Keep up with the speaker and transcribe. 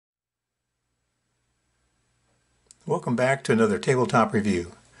Welcome back to another tabletop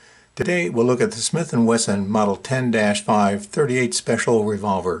review. Today we'll look at the Smith & Wesson Model 10-5 38 Special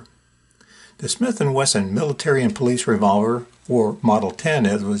Revolver. The Smith & Wesson Military and Police Revolver, or Model 10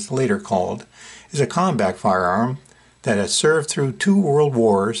 as it was later called, is a combat firearm that has served through 2 world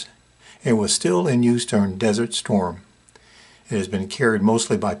wars and was still in use during Desert Storm. It has been carried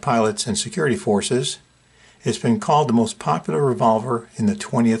mostly by pilots and security forces. It's been called the most popular revolver in the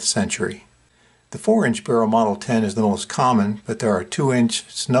 20th century. The 4-inch barrel Model 10 is the most common, but there are 2-inch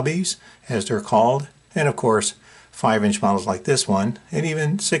snubbies, as they're called, and of course 5-inch models like this one, and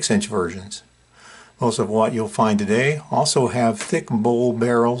even 6-inch versions. Most of what you'll find today also have thick bowl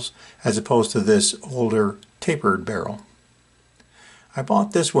barrels as opposed to this older tapered barrel. I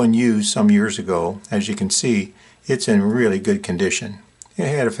bought this one used some years ago. As you can see, it's in really good condition. It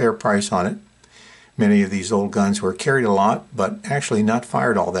had a fair price on it. Many of these old guns were carried a lot, but actually not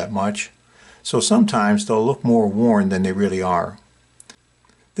fired all that much. So sometimes they'll look more worn than they really are.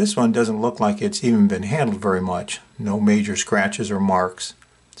 This one doesn't look like it's even been handled very much. No major scratches or marks.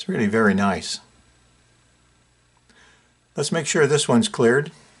 It's really very nice. Let's make sure this one's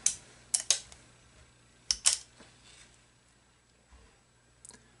cleared.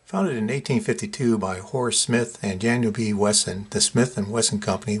 Founded in 1852 by Horace Smith and Daniel B. Wesson, the Smith & Wesson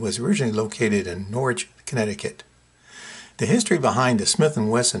Company was originally located in Norwich, Connecticut. The history behind the Smith &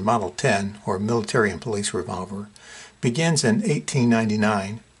 Wesson Model 10, or Military and Police Revolver, begins in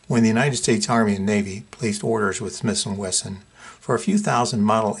 1899 when the United States Army and Navy placed orders with Smith & Wesson for a few thousand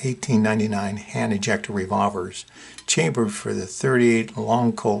Model 1899 hand ejector revolvers chambered for the .38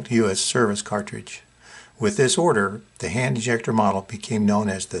 Long Colt U.S. service cartridge. With this order, the hand ejector model became known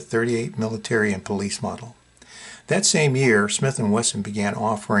as the .38 Military and Police Model. That same year, Smith & Wesson began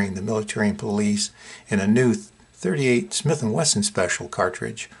offering the military and police in a new .38 Smith & Wesson Special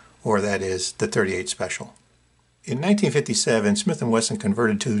cartridge, or that is, the .38 Special. In 1957, Smith & Wesson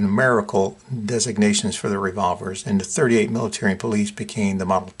converted to numerical designations for their revolvers, and the .38 Military and Police became the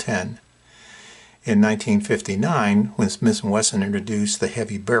Model 10. In 1959, when Smith & Wesson introduced the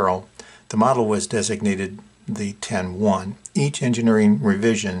heavy barrel, the model was designated the 10-1. Each engineering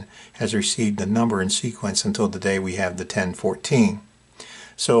revision has received the number in sequence until the day we have the 10-14.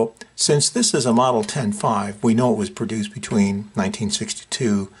 So, since this is a Model 10-5, we know it was produced between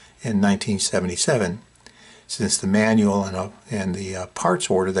 1962 and 1977. Since the manual and the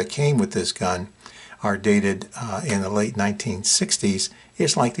parts order that came with this gun are dated in the late 1960s,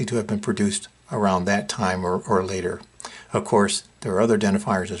 it's likely to have been produced around that time or later. Of course, there are other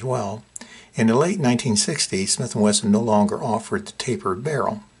identifiers as well. In the late 1960s, Smith & Wesson no longer offered the tapered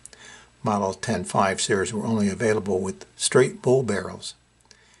barrel. Model 10-5 series were only available with straight bull barrels.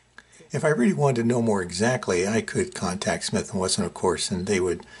 If I really wanted to know more exactly, I could contact Smith & Wesson, of course, and they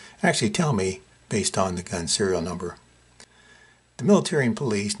would actually tell me based on the gun serial number. The Military and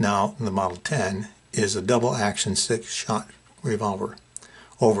Police, now the Model 10, is a double-action 6-shot revolver.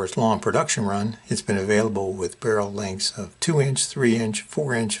 Over its long production run, it's been available with barrel lengths of 2-inch, 3-inch,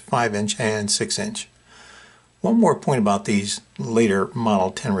 4-inch, 5-inch, and 6-inch. One more point about these later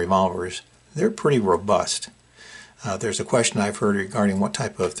Model 10 revolvers, they're pretty robust. There's a question I've heard regarding what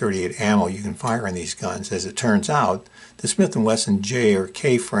type of .38 ammo you can fire in these guns. As it turns out, the Smith & Wesson J or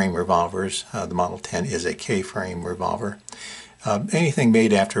K-frame revolvers, the Model 10 is a K-frame revolver. Anything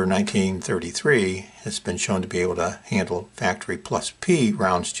made after 1933 has been shown to be able to handle factory plus P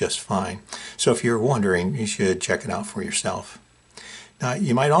rounds just fine. So if you're wondering, you should check it out for yourself. Now,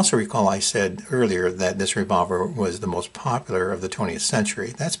 you might also recall I said earlier that this revolver was the most popular of the 20th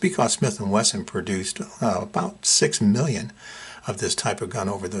century. That's because Smith & Wesson produced about 6 million of this type of gun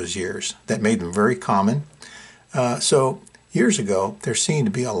over those years. That made them very common. So years ago, there seemed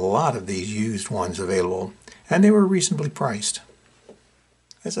to be a lot of these used ones available, and they were reasonably priced.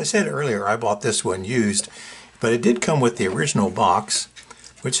 As I said earlier, I bought this one used, but it did come with the original box,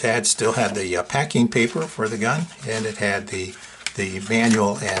 which still had the packing paper for the gun, and it had the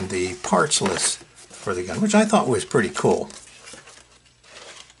manual and the parts list for the gun, which I thought was pretty cool.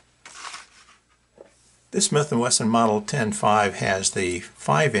 This Smith & Wesson Model 10-5 has the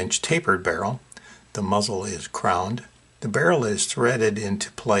 5-inch tapered barrel. The muzzle is crowned. The barrel is threaded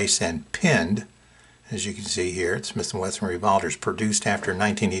into place and pinned. As you can see here, Smith & Wesson revolvers produced after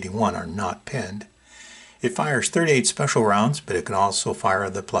 1981 are not pinned. It fires .38 special rounds, but it can also fire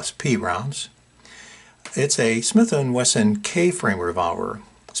the plus P rounds. It's a Smith & Wesson K-frame revolver.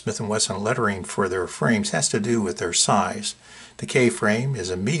 Smith & Wesson lettering for their frames has to do with their size. The K-frame is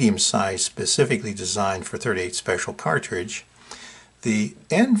a medium size specifically designed for .38 special cartridge. The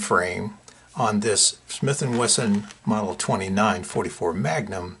N frame on this Smith & Wesson Model 2944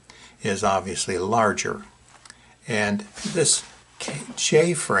 Magnum is obviously larger. And this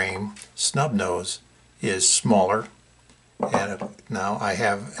J-frame snub nose is smaller, and now I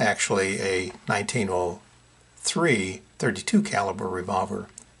have actually a 1903 .32 caliber revolver,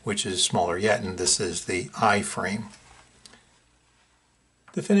 which is smaller yet, and this is the I-frame.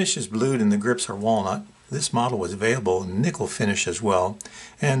 The finish is blued and the grips are walnut. This model was available in nickel finish as well,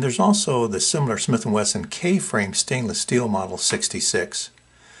 and there's also the similar Smith & Wesson K-frame stainless steel model 66.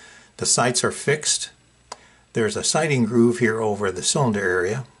 The sights are fixed. There's a sighting groove here over the cylinder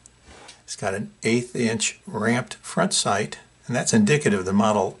area. It's got an 1/8 inch ramped front sight, and that's indicative of the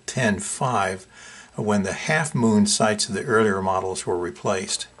Model 10.5 when the half moon sights of the earlier models were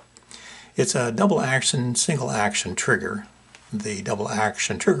replaced. It's a double action, single action trigger. The double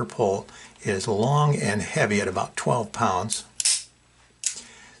action trigger pull is long and heavy at about 12 pounds.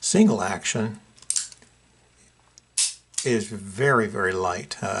 Single action is very, very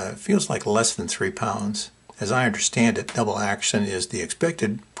light. It feels like less than 3 pounds. As I understand it, double action is the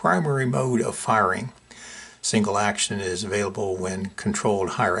expected primary mode of firing. Single action is available when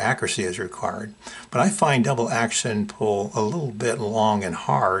controlled higher accuracy is required, but I find double action pull a little bit long and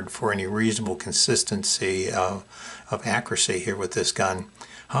hard for any reasonable consistency of accuracy here with this gun.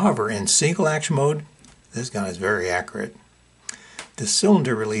 However, in single action mode, this gun is very accurate. The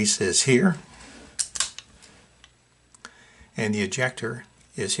cylinder release is here, and the ejector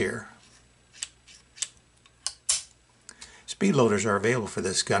is here. Speed loaders are available for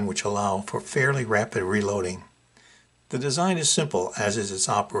this gun, which allow for fairly rapid reloading. The design is simple, as is its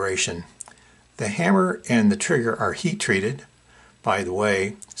operation. The hammer and the trigger are heat treated. By the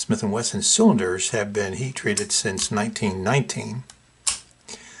way, Smith & Wesson cylinders have been heat treated since 1919.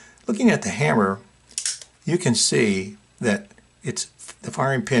 Looking at the hammer, you can see that the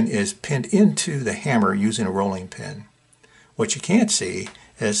firing pin is pinned into the hammer using a rolling pin. What you can't see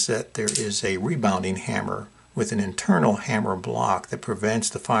is that there is a rebounding hammer with an internal hammer block that prevents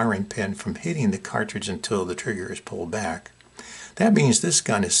the firing pin from hitting the cartridge until the trigger is pulled back. That means this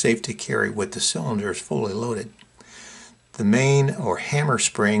gun is safe to carry with the cylinders fully loaded. The main or hammer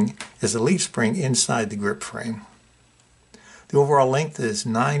spring is the leaf spring inside the grip frame. The overall length is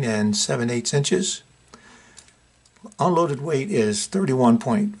 9 7/8 inches. Unloaded weight is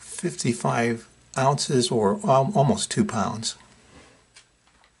 31.55 ounces or almost 2 pounds.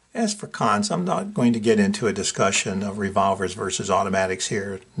 As for cons, I'm not going to get into a discussion of revolvers versus automatics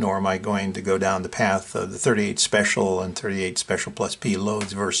here, nor am I going to go down the path of the 38 Special and 38 Special Plus P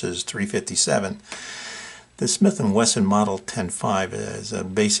loads versus 357. The Smith & Wesson Model 10.5 as a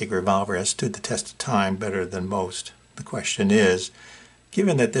basic revolver has stood the test of time better than most. The question is,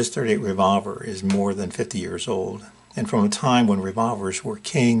 given that this 38 revolver is more than 50 years old, and from a time when revolvers were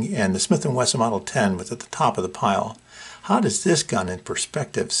king and the Smith & Wesson Model 10 was at the top of the pile, how does this gun in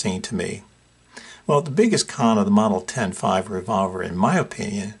perspective seem to me? Well, the biggest con of the Model 10.5 revolver, in my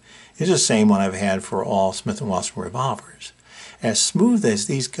opinion, is the same one I've had for all Smith & Wesson revolvers. As smooth as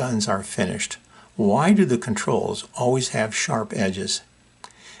these guns are finished, why do the controls always have sharp edges?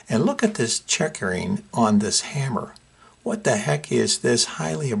 And look at this checkering on this hammer. What the heck is this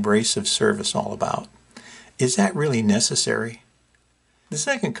highly abrasive surface all about? Is that really necessary? The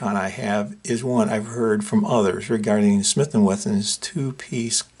second con I have is one I've heard from others regarding Smith & Wesson's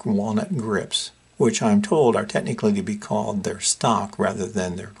two-piece walnut grips, which I'm told are technically to be called their stock rather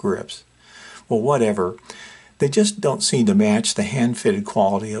than their grips. Well, whatever. They just don't seem to match the hand-fitted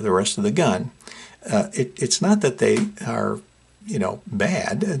quality of the rest of the gun. It's not that they are,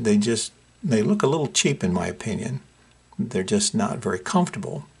 bad. They look a little cheap in my opinion. They're just not very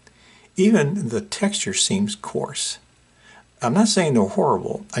comfortable. Even the texture seems coarse. I'm not saying they're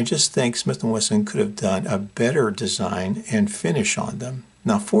horrible. I just think Smith & Wesson could have done a better design and finish on them.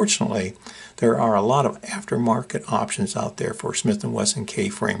 Now, fortunately, there are a lot of aftermarket options out there for Smith & Wesson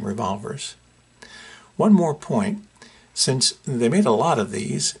K-frame revolvers. One more point. Since they made a lot of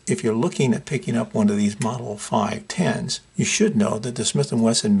these, if you're looking at picking up one of these Model 510s, you should know that the Smith &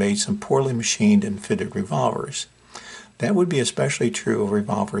 Wesson made some poorly machined and fitted revolvers. That would be especially true of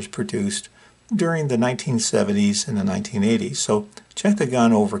revolvers produced during the 1970s and the 1980s, so check the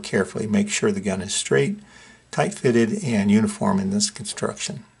gun over carefully. Make sure the gun is straight, tight-fitted, and uniform in this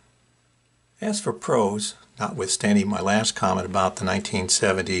construction. As for pros, notwithstanding my last comment about the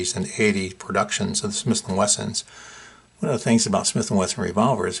 1970s and 80s productions of the Smith & Wessons, one of the things about Smith & Wesson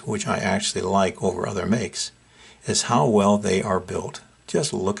revolvers, which I actually like over other makes, is how well they are built.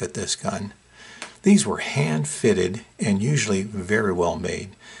 Just look at this gun. These were hand-fitted and usually very well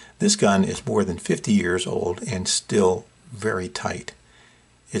made. This gun is more than 50 years old and still very tight.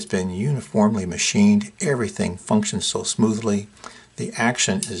 It's been uniformly machined. Everything functions so smoothly. The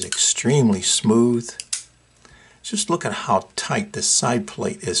action is extremely smooth. Just look at how tight this side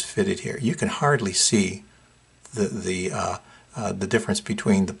plate is fitted here. You can hardly see the difference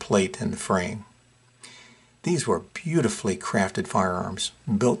between the plate and the frame. These were beautifully crafted firearms,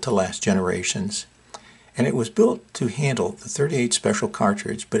 built to last generations. And it was built to handle the .38 Special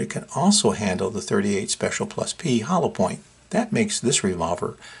cartridge, but it can also handle the .38 Special Plus P hollow point. That makes this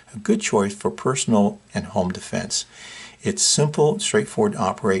revolver a good choice for personal and home defense. It's simple, straightforward to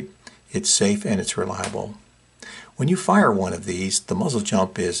operate, it's safe, and it's reliable. When you fire one of these, the muzzle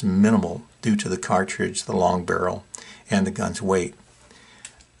jump is minimal due to the cartridge, the long barrel, and the gun's weight.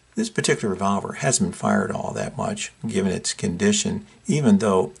 This particular revolver hasn't been fired all that much, given its condition, even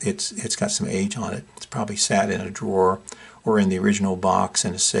though it's got some age on it. It's probably sat in a drawer or in the original box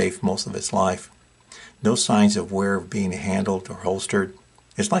in a safe most of its life. No signs of wear of being handled or holstered.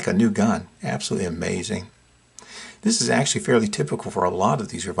 It's like a new gun. Absolutely amazing. This is actually fairly typical for a lot of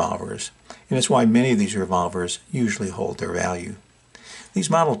these revolvers, and it's why many of these revolvers usually hold their value. These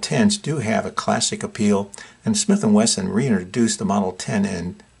Model 10s do have a classic appeal, and Smith & Wesson reintroduced the Model 10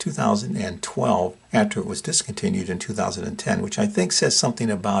 in 2012 after it was discontinued in 2010, which I think says something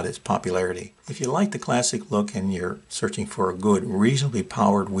about its popularity. If you like the classic look and you're searching for a good, reasonably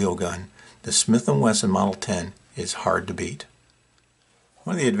powered wheel gun, the Smith & Wesson Model 10 is hard to beat.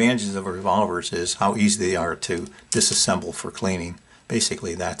 One of the advantages of revolvers is how easy they are to disassemble for cleaning.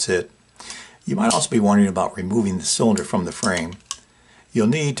 Basically, that's it. You might also be wondering about removing the cylinder from the frame. You'll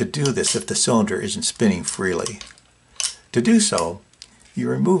need to do this if the cylinder isn't spinning freely. To do so, you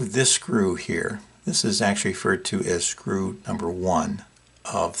remove this screw here. This is actually referred to as screw number 1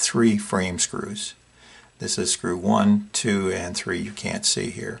 of 3 frame screws. This is screw 1, 2, and 3 you can't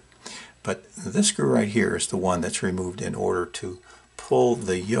see here. But this screw right here is the one that's removed in order to pull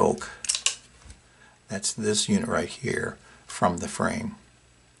the yoke, that's this unit right here, from the frame.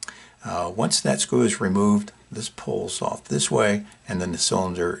 Once that screw is removed, this pulls off this way, and then the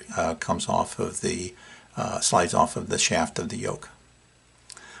cylinder comes off of the, slides off of the shaft of the yoke.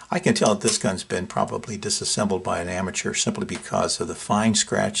 I can tell that this gun's been probably disassembled by an amateur simply because of the fine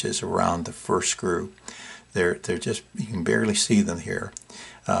scratches around the first screw. They're just, you can barely see them here.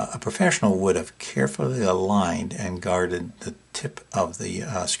 A professional would have carefully aligned and guarded the tip of the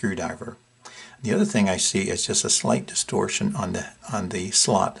screwdriver. The other thing I see is just a slight distortion on the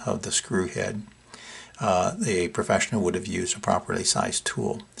slot of the screw head. A professional would have used a properly sized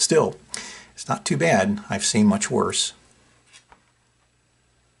tool. Still, it's not too bad. I've seen much worse.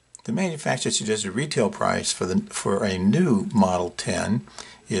 The manufacturer's suggested retail price for a new Model 10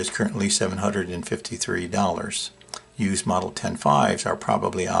 is currently $753. Used Model 10.5s are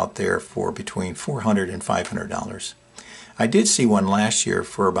probably out there for between $400 and $500. I did see one last year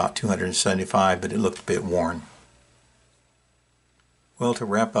for about $275, but it looked a bit worn. Well, to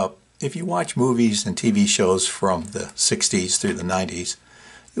wrap up, if you watch movies and TV shows from the 60s through the 90s,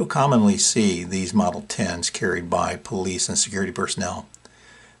 you'll commonly see these Model 10s carried by police and security personnel.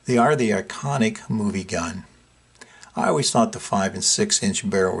 They are the iconic movie gun. I always thought the 5 and 6 inch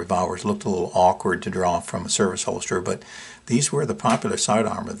barrel revolvers looked a little awkward to draw from a service holster, but these were the popular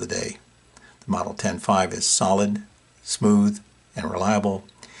sidearm of the day. The Model 10.5 is solid, smooth, and reliable.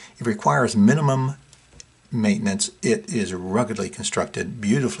 It requires minimum maintenance. It is ruggedly constructed,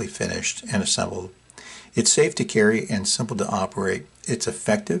 beautifully finished, and assembled. It's safe to carry and simple to operate. It's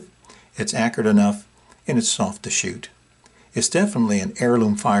effective, it's accurate enough, and it's soft to shoot. It's definitely an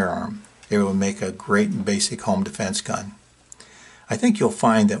heirloom firearm. It will make a great basic home defense gun. I think you'll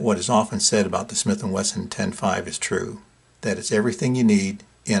find that what is often said about the Smith & Wesson 10.5 is true, that it's everything you need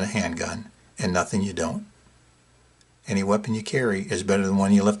in a handgun and nothing you don't. Any weapon you carry is better than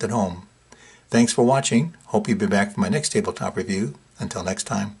one you left at home. Thanks for watching. Hope you'll be back for my next tabletop review. Until next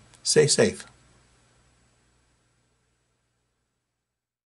time, stay safe.